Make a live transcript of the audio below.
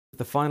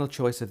the final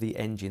choice of the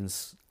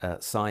engine's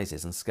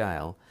sizes and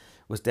scale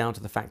was down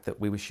to the fact that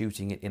we were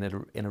shooting it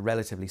in a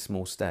relatively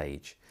small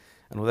stage.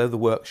 And although the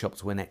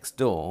workshops were next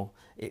door,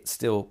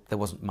 there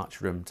wasn't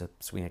much room to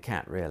swing a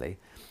cat, really.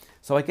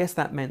 So I guess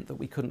that meant that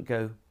we couldn't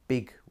go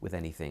big with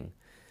anything.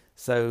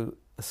 So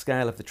the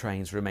scale of the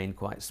trains remained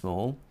quite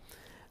small.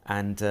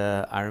 And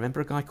I remember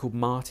a guy called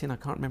Martin, I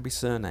can't remember his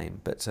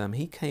surname, but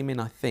he came in,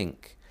 I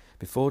think,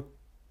 before,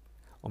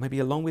 or maybe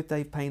along with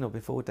Dave Payne, or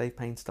before Dave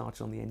Payne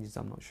started on the engines,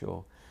 I'm not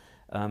sure.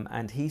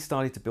 And he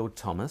started to build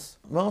Thomas.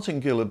 Martin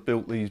Gill had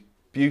built these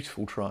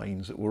beautiful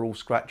trains that were all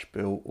scratch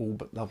built, all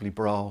but lovely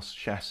brass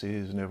chassis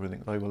and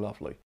everything. They were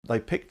lovely. They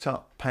picked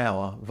up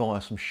power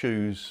via some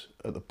shoes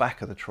at the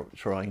back of the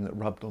train that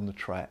rubbed on the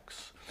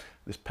tracks.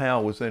 This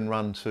power was then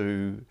run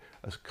to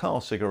a car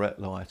cigarette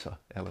lighter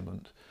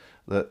element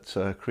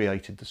that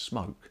created the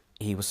smoke.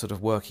 He was sort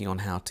of working on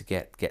how to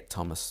get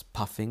Thomas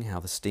puffing,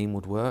 how the steam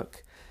would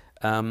work.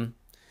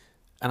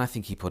 And I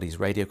think he put his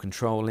radio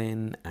control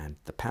in and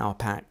the power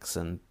packs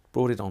and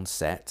brought it on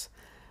set.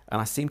 And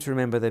I seem to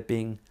remember there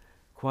being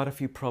quite a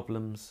few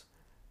problems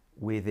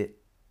with it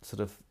sort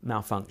of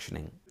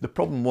malfunctioning. The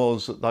problem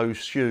was that those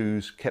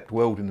shoes kept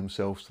welding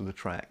themselves to the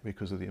track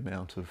because of the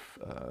amount of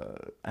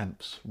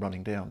amps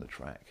running down the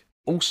track.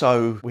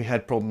 Also, we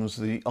had problems,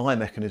 the eye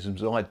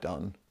mechanisms I'd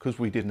done, because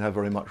we didn't have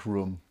very much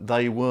room,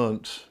 they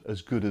weren't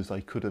as good as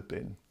they could have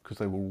been, because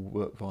they were all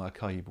worked via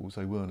cables.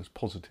 They weren't as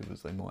positive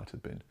as they might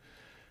have been.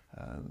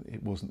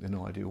 It wasn't an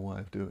ideal way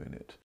of doing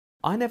it.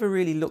 I never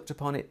really looked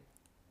upon it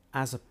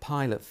as a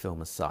pilot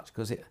film as such,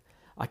 because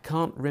I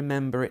can't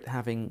remember it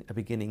having a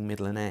beginning,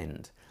 middle and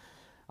end.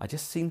 I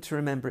just seem to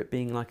remember it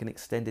being like an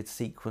extended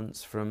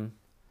sequence from,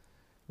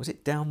 was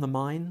it Down the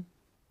Mine?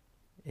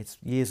 It's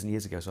years and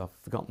years ago, so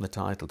I've forgotten the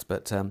titles.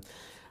 But and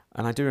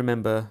I do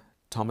remember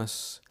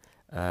Thomas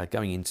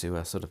going into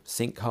a sort of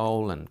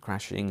sinkhole and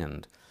crashing,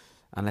 and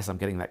unless I'm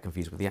getting that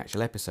confused with the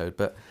actual episode.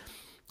 But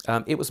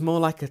it was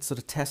more like a sort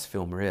of test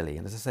film, really.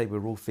 And as I say, we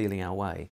were all feeling our way.